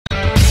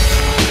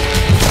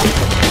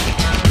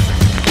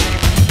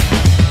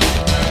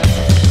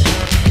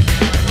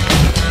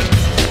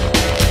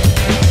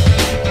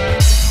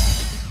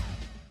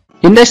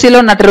ఇండస్ట్రీలో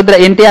నటరుద్ర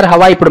N.T.R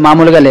హవా ఇప్పుడు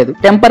మామూలుగా లేదు.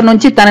 టెంపర్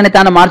నుంచి తనని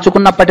తాను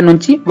మార్చుకున్నప్పటి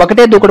నుంచి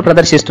ఒకటే దూకుడు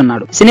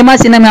ప్రదర్శిస్తున్నాడు.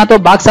 సినిమాతో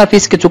బాక్స్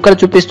ఆఫీస్ కి చుక్కలు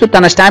చూపిస్తూ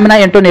తన స్టామినా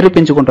ఏంటో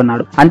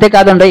నిరూపించుకుంటున్నాడు.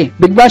 అంతేకాదండి,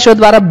 బిగ్ బాస్ షో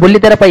ద్వారా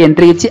బుల్లితెరపై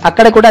ఎంట్రీ ఇచ్చి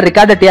అక్కడ కూడా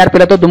రికార్డు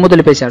TRPలతో దుమ్ము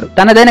దులిపేశాడు.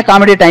 తనదైన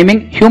కామెడీ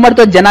టైమింగ్, హ్యూమర్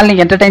తో జనాల్ని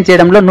ఎంటర్టైన్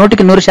చేయడంలో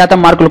 100%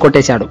 మార్కులు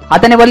కొట్టేశాడు.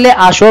 అతని వల్లే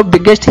ఆ షో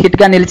బిగ్గెస్ట్ హిట్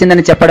గా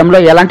నిలిచిందని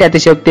చెప్పడంలో ఎలాంటి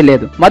అతిశయోక్తి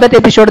లేదు. మొదటి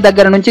ఎపిసోడ్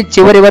దగ్గర నుంచి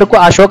చివరి వరకు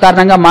ఆ షో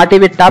కారణంగా మా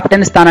టీవీ టాప్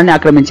 10 స్థానాన్ని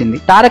ఆక్రమించింది.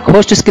 తారక్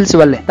హోస్ట్ స్కిల్స్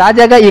వల్లే.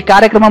 తాజాగా ఈ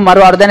కార్యక్రమం మరో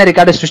అరుదైన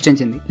రికార్డు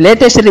సృష్టించింది.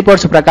 లేటెస్ట్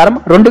రిపోర్ట్స్ ప్రకారం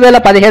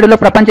 2017లో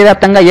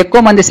ప్రపంచవ్యాప్తంగా ఎక్కువ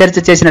మంది సెర్చ్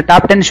చేసిన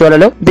టాప్ 10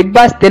 షోలలో బిగ్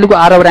బాస్ తెలుగు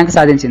 6వ ర్యాంక్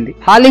సాధించింది.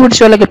 హాలీవుడ్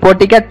షోలకి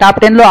పోటీగా టాప్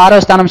 10లో 6వ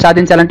స్థానం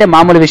సాధించాలంటే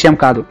మామూలు విషయం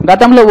కాదు.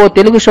 గతంలో ఓ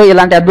తెలుగు షో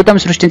ఇలాంటి అద్భుతం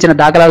సృష్టించిన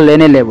దాఖలాలు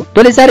లేనే లేవు.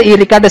 తొలిసారి ఈ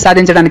రికార్డు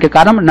సాధించడానికి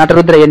కారణం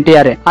నటరుద్ర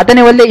N.T.R.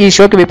 అతని వల్లే ఈ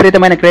షోకి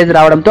విపరీతమైన క్రేజ్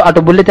రావడంతో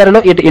అటు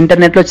బుల్లితెరలో ఇటు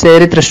ఇంటర్నెట్ లో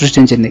చరిత్ర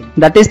సృష్టించింది.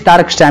 That is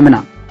Tarak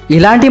stamina.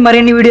 ఇలాంటి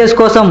మరిన్ని వీడియోస్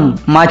కోసం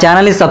మా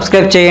ఛానల్ ని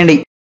సబ్స్క్రైబ్ చేయండి.